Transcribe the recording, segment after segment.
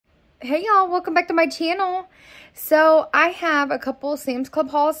Hey y'all, welcome back to my channel. So I have a couple Sam's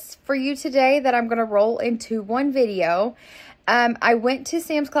Club hauls for you today that I'm going to roll into one video. I went to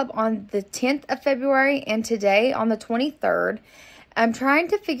Sam's Club on the 10th of February and today on the 23rd. I'm trying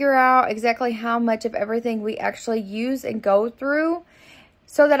to figure out exactly how much of everything we actually use and go through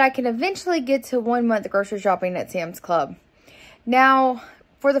so that I can eventually get to 1 month grocery shopping at Sam's Club. Now,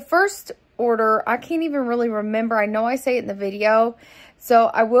 for the first order, I can't even really remember. I know I say it in the video,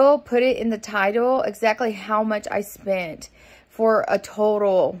 so I will put it in the title exactly how much I spent for a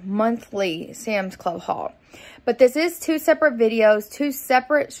total monthly Sam's Club haul. But this is two separate videos, two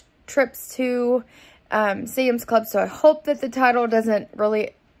separate trips to Sam's Club, so I hope that the title doesn't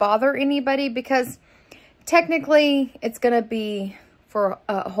really bother anybody because technically it's going to be for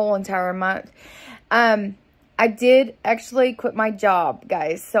a whole entire month. I did actually quit my job,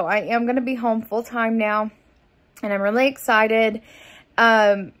 guys, so I am going to be home full time now, and I'm really excited.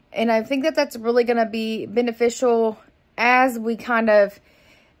 And I think that that's really going to be beneficial as we kind of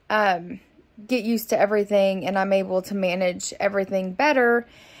get used to everything and I'm able to manage everything better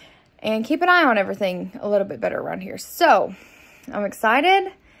and keep an eye on everything a little bit better around here. So I'm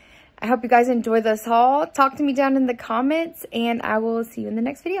excited. I hope you guys enjoy this haul. Talk to me down in the comments and I will see you in the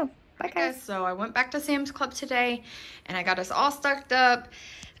next video. Bye guys. So I went back to Sam's Club today and I got us all stocked up.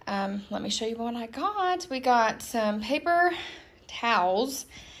 Let me show you what I got. We got some paper towels,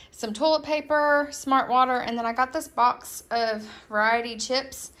 some toilet paper, smart water, and then I got this box of variety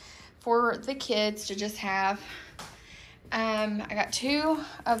chips for the kids to just have. I got 2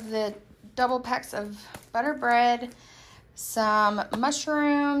 of the double packs of butter bread, some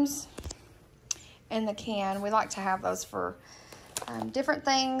mushrooms in the can. We like to have those for different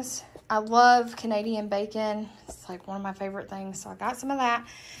things. I love Canadian bacon. It's like one of my favorite things, so I got some of that.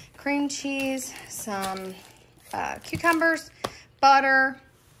 Cream cheese, some cucumbers, butter.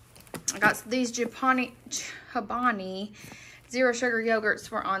 I got these Chobani zero sugar yogurts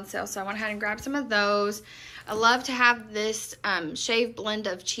were on sale, so I went ahead and grabbed some of those. I love to have this shaved blend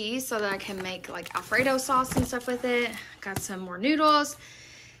of cheese so that I can make like Alfredo sauce and stuff with it. Got some more noodles,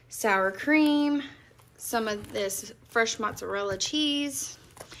 sour cream, some of this fresh mozzarella cheese.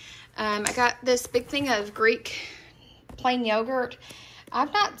 I got this big thing of Greek plain yogurt.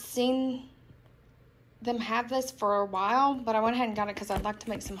 I've not seen them have this for a while, but I went ahead and got it because I'd like to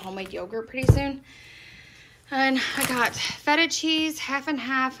make some homemade yogurt pretty soon. And I got feta cheese, half and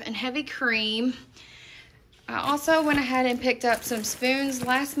half, and heavy cream. I also went ahead and picked up some spoons.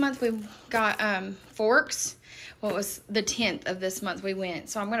 Last month we got forks. Well, it was the 10th of this month we went,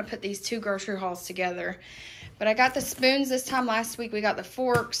 so I'm going to put these 2 grocery hauls together. But I got the spoons this time. Last week we got the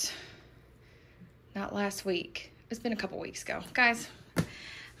forks. Not last week. It's been a couple weeks ago. Guys,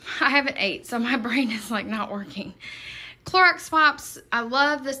 I haven't ate, so my brain is like not working. Clorox swaps. I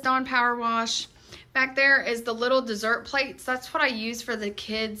love this Dawn Power Wash. Back there is the little dessert plates. That's what I use for the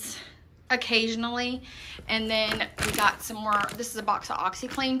kids occasionally. And then we got some more. This is a box of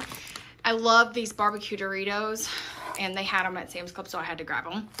OxyClean. I love these barbecue Doritos, and they had them at Sam's Club, so I had to grab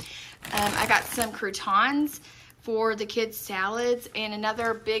them. I got some croutons for the kids' salads and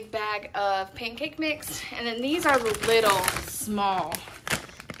another big bag of pancake mix. And then these are the little small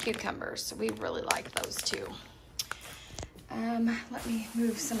cucumbers, so we really like those too. Let me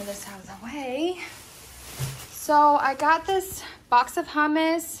move some of this out of the way. So I got this box of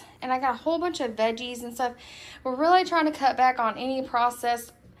hummus and I got a whole bunch of veggies and stuff. We're really trying to cut back on any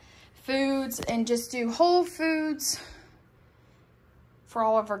processed foods and just do whole foods for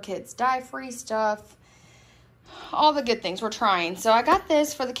all of our kids. Dye-free stuff, all the good things we're trying. So I got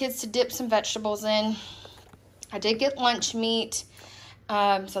this for the kids to dip some vegetables in. I did get lunch meat.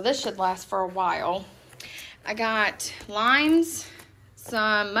 So this should last for a while. I got limes,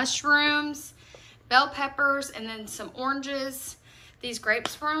 some mushrooms, bell peppers, and then some oranges. These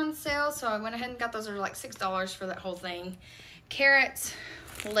grapes were on sale, so I went ahead and got those. They were like $6 for that whole thing. Carrots,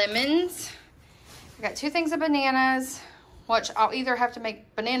 lemons. I got 2 things of bananas, which I'll either have to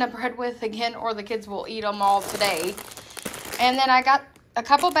make banana bread with again or the kids will eat them all today. And then I got a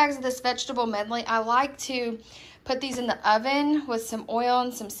couple bags of this vegetable medley. I like to put these in the oven with some oil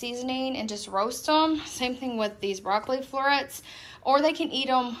and some seasoning and just roast them. Same thing with these broccoli florets. Or they can eat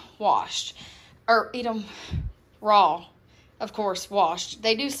them washed. Or eat them raw. Of course, washed.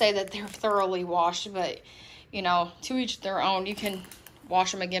 They do say that they're thoroughly washed. But, you know, to each their own. You can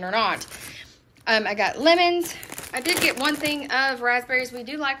wash them again or not. I got lemons. I did get one thing of raspberries. We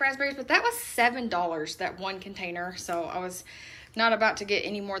do like raspberries. But that was $7, that one container. So I was not about to get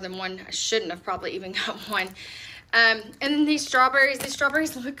any more than one. I shouldn't have probably even got one. And then these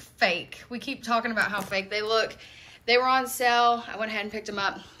strawberries look fake. We keep talking about how fake they look. They were on sale. I went ahead and picked them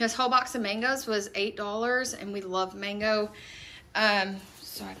up. This whole box of mangoes was $8, and we love mango.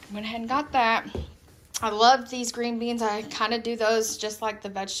 So I went ahead and got that. I love these green beans. I kind of do those just like the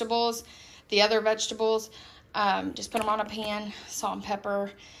vegetables, the other vegetables. Just put them on a pan, salt and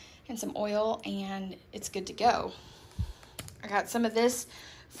pepper, and some oil, and it's good to go. I got some of this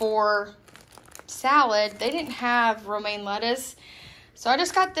for salad. They didn't have romaine lettuce, so I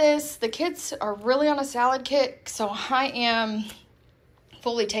just got this. The kids are really on a salad kick, so I am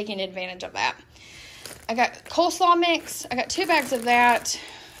fully taking advantage of that. I got coleslaw mix. I got 2 bags of that.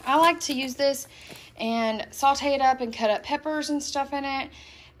 I like to use this and saute it up and cut up peppers and stuff in it,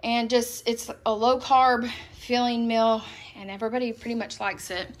 and just, it's a low carb filling meal, and everybody pretty much likes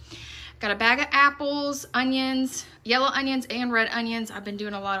it. Got a bag of apples, onions, yellow onions and red onions. I've been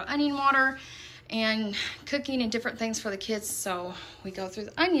doing a lot of onion water and cooking and different things for the kids, so we go through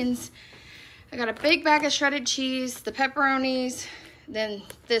the onions. I got a big bag of shredded cheese, the pepperonis, then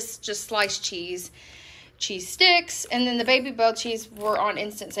this just sliced cheese sticks, and then the baby bell cheese were on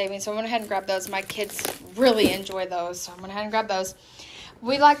instant savings, so I went ahead and grabbed those. My kids really enjoy those, so I went ahead and grabbed those.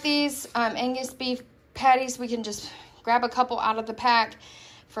 We like these Angus beef patties. We can just grab a couple out of the pack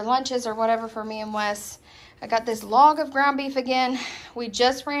for lunches or whatever for me and Wes. I got this log of ground beef again. We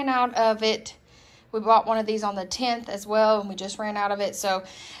just ran out of it. We bought one of these on the 10th as well, and we just ran out of it. So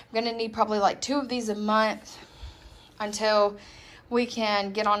I'm going to need probably like 2 of these a month until we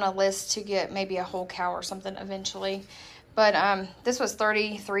can get on a list to get maybe a whole cow or something eventually. But this was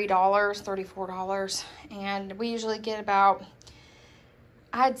 $33, $34, and we usually get about,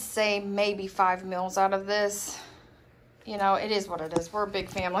 I'd say maybe 5 meals out of this. You know, it is what it is. We're a big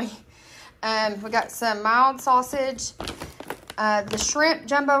family. We got some mild sausage. The shrimp,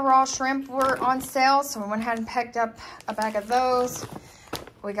 jumbo raw shrimp were on sale, so we went ahead and picked up a bag of those.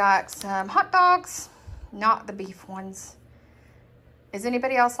 We got some hot dogs, not the beef ones. Is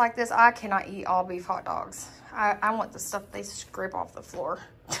anybody else like this? I cannot eat all beef hot dogs. I want the stuff they scrape off the floor.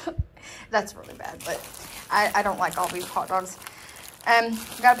 That's really bad, but I don't like all beef hot dogs.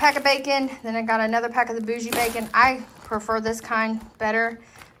 Got a pack of bacon, then I got another pack of the bougie bacon. I prefer this kind better,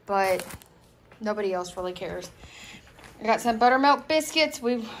 but nobody else really cares. I got some buttermilk biscuits.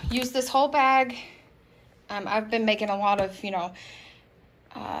 We've used this whole bag. I've been making a lot of, you know,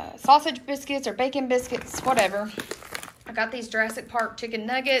 sausage biscuits or bacon biscuits, whatever. I got these Jurassic Park chicken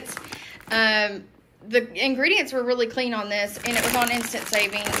nuggets. The ingredients were really clean on this, and it was on instant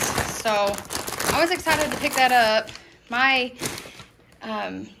savings, so I was excited to pick that up. My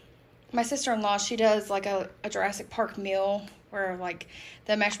sister-in-law, she does like a Jurassic Park meal where like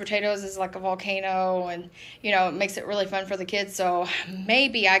the mashed potatoes is like a volcano, and you know, it makes it really fun for the kids. So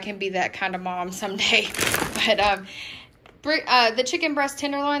maybe I can be that kind of mom someday. But the chicken breast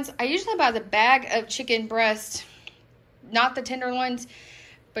tenderloins, I usually buy the bag of chicken breast, not the tenderloins,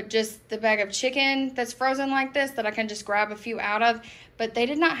 but just the bag of chicken that's frozen like this that I can just grab a few out of. But they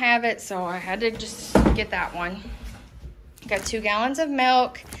did not have it, so I had to just get that one. Got 2 gallons of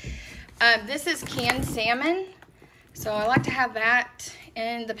milk. This is canned salmon, so I like to have that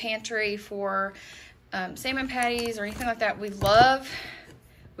in the pantry for salmon patties or anything like that. We love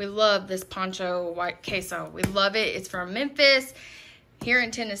this poncho white queso. We love it. It's from Memphis, here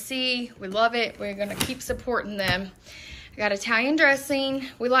in Tennessee. We love it. We're going to keep supporting them. I got Italian dressing.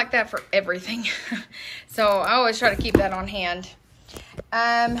 We like that for everything. So I always try to keep that on hand.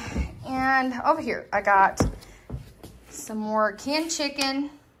 And over here, I got some more canned chicken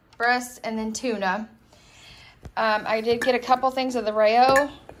breast and then tuna. I did get a couple things of the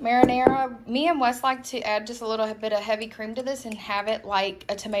Rachael marinara. Me and Wes like to add just a little bit of heavy cream to this and have it like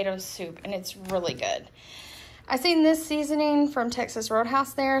a tomato soup, and it's really good. I seen this seasoning from Texas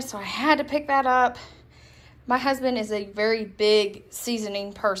Roadhouse there, so I had to pick that up. My husband is a very big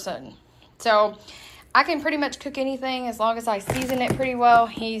seasoning person, so I can pretty much cook anything as long as I season it pretty well.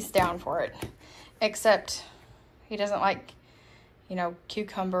 He's down for it, except he doesn't like, you know,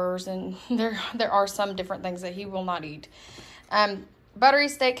 cucumbers, and there are some different things that he will not eat. Buttery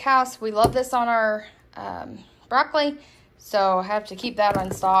Steakhouse, we love this on our broccoli, so I have to keep that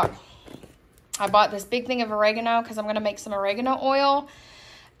on stock. I bought this big thing of oregano because I'm going to make some oregano oil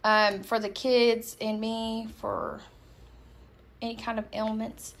for the kids and me for any kind of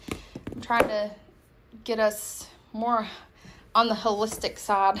ailments. I'm trying to get us more on the holistic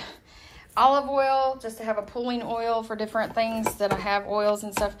side. Olive oil, just to have a pulling oil for different things that I have oils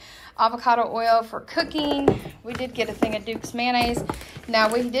and stuff. Avocado oil for cooking. We did get a thing of Duke's mayonnaise.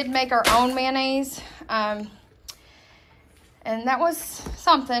 Now, we did make our own mayonnaise, and that was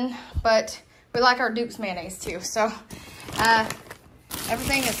something, but we like our Duke's mayonnaise too. So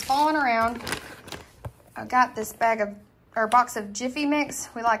everything is falling around. I got this box of Jiffy Mix.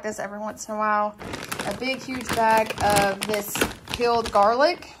 We like this every once in a while. A big, huge bag of this peeled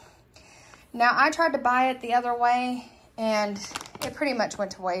garlic. Now, I tried to buy it the other way, and it pretty much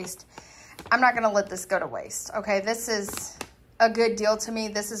went to waste. I'm not going to let this go to waste, okay? This is a good deal to me.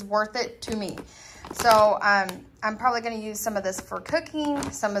 This is worth it to me. So, I'm probably going to use some of this for cooking,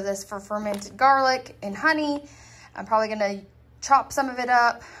 some of this for fermented garlic and honey. I'm probably going to chop some of it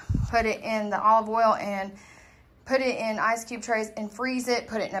up, put it in the olive oil, and put it in ice cube trays and freeze it,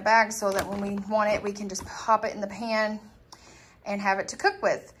 put it in a bag so that when we want it, we can just pop it in the pan and have it to cook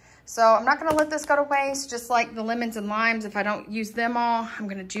with. So I'm not gonna let this go to waste, just like the lemons and limes. If I don't use them all, I'm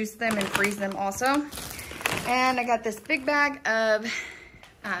gonna juice them and freeze them also. And I got this big bag of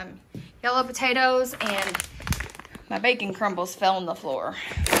yellow potatoes, and my bacon crumbles fell on the floor.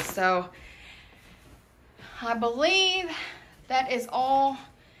 So I believe that is all.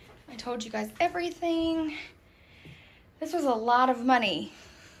 I told you guys everything. This was a lot of money.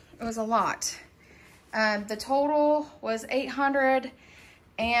 It was a lot. The total was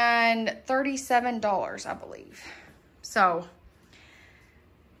 $837, I believe. So,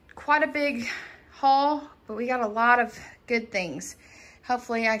 quite a big haul, but we got a lot of good things.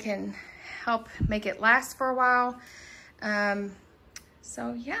 Hopefully I can help make it last for a while.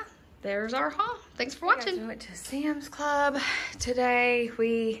 So yeah, there's our haul. Thanks for watching. We went to Sam's Club today.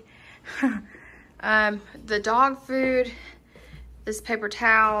 We, the dog food, this paper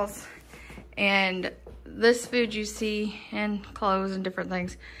towels, and this food you see, and clothes and different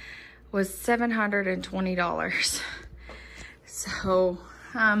things, was $720. So,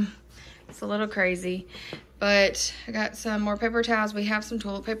 it's a little crazy, but I got some more paper towels. We have some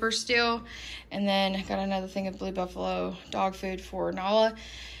toilet paper still, and then I got another thing of Blue Buffalo dog food for Nala.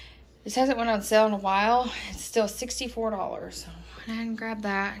 This hasn't went on sale in a while. It's still $64, so I went ahead and grabbed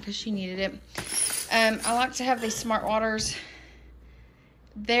that because she needed it. I like to have these Smart Waters.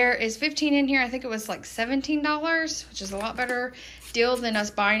 There is 15 in here. I think it was like $17, which is a lot better deal than us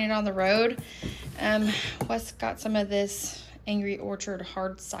buying it on the road. Wes got some of this Angry Orchard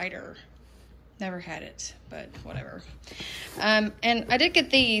hard cider. Never had it, but whatever. And I did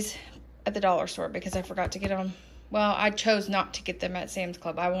get these at the dollar store because I forgot to get them. Well, I chose not to get them at Sam's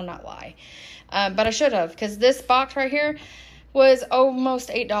Club. I will not lie. But I should have, because this box right here was almost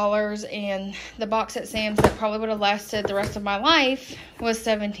 $8, and the box at Sam's that probably would have lasted the rest of my life was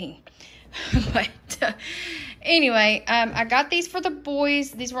 $17. But anyway, I got these for the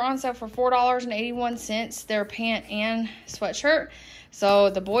boys. These were on sale for $4.81. They're pant and sweatshirt. So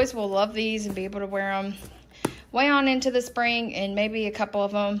the boys will love these and be able to wear them way on into the spring, and maybe a couple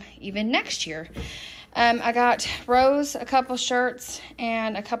of them even next year. I got Rose a couple shirts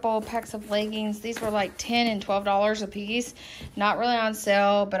and a couple packs of leggings. These were like $10 and $12 a piece. Not really on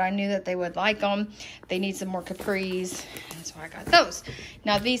sale, but I knew that they would like them. They need some more capris, and so I got those.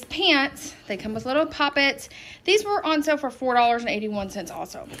 Now these pants, they come with little poppets. These were on sale for $4.81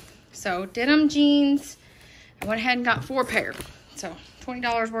 also. So denim jeans, I went ahead and got 4 pair. So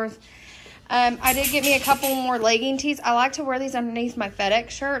 $20 worth. I did get me a couple more legging tees. I like to wear these underneath my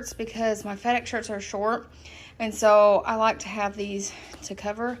FedEx shirts because my FedEx shirts are short. And so I like to have these to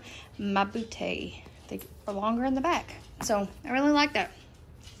cover my booty. They are longer in the back. So I really like that.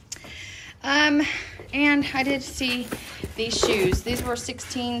 And I did see these shoes. These were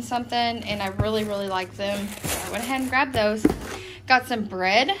 16 something, and I really, really like them. So I went ahead and grabbed those. Got some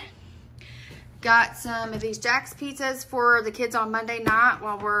bread. Got some of these Jack's pizzas for the kids on Monday night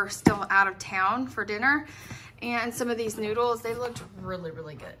while we're still out of town for dinner. And some of these noodles, they looked really,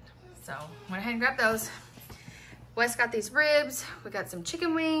 really good. So went ahead and grabbed those. Wes got these ribs. We got some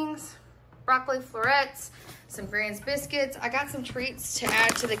chicken wings, broccoli florets, some Grand's biscuits. I got some treats to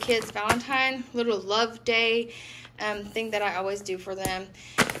add to the kids' Valentine little love day thing that I always do for them.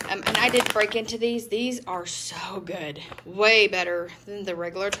 And I did break into these. These are so good. Way better than the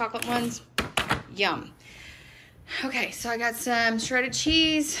regular chocolate ones. Yum. Okay, so I got some shredded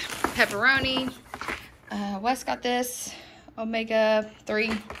cheese, pepperoni. Wes got this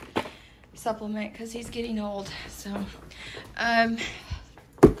omega-3 supplement because he's getting old. So,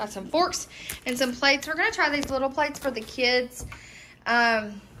 got some forks and some plates. We're going to try these little plates for the kids,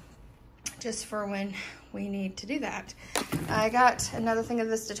 just for when we need to do that. I got another thing of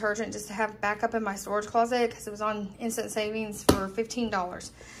this detergent just to have back up in my storage closet because it was on instant savings for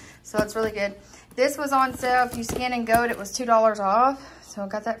 $15. So it's really good. This was on sale. If you scan and go, it was $2 off. So I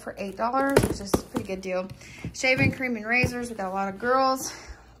got that for $8, which is a pretty good deal. Shaving cream and razors. We got a lot of girls.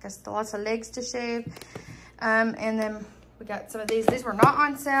 Got lots of legs to shave. And then we got some of these. These were not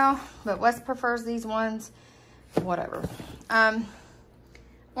on sale, but Wes prefers these ones. Whatever.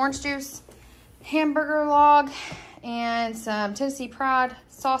 Orange juice hamburger log and some Tennessee Pride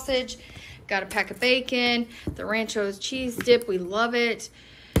sausage. Got a pack of bacon, the Rancho's cheese dip, we love it.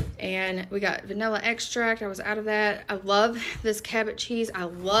 And we got vanilla extract. I was out of that. I love this Cabot cheese. I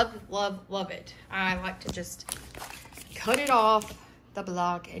love, love, love it. I like to just cut it off the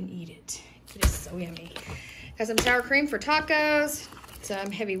block and eat it. It is so yummy. Got some sour cream for tacos,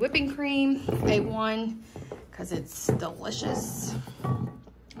 some heavy whipping cream, A1, because it's delicious.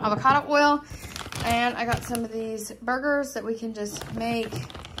 Avocado oil, and I got some of these burgers that we can just make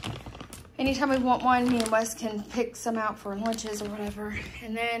anytime we want one. Me and Wes can pick some out for lunches or whatever.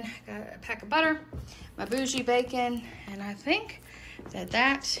 And then I got a pack of butter, my bougie bacon, and I think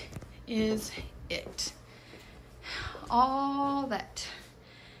that is it. All that.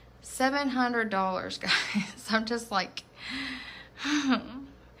 $700, guys. I'm just like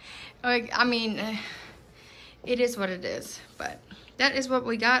I mean, it is what it is, but that is what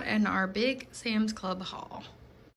we got in our big Sam's Club haul.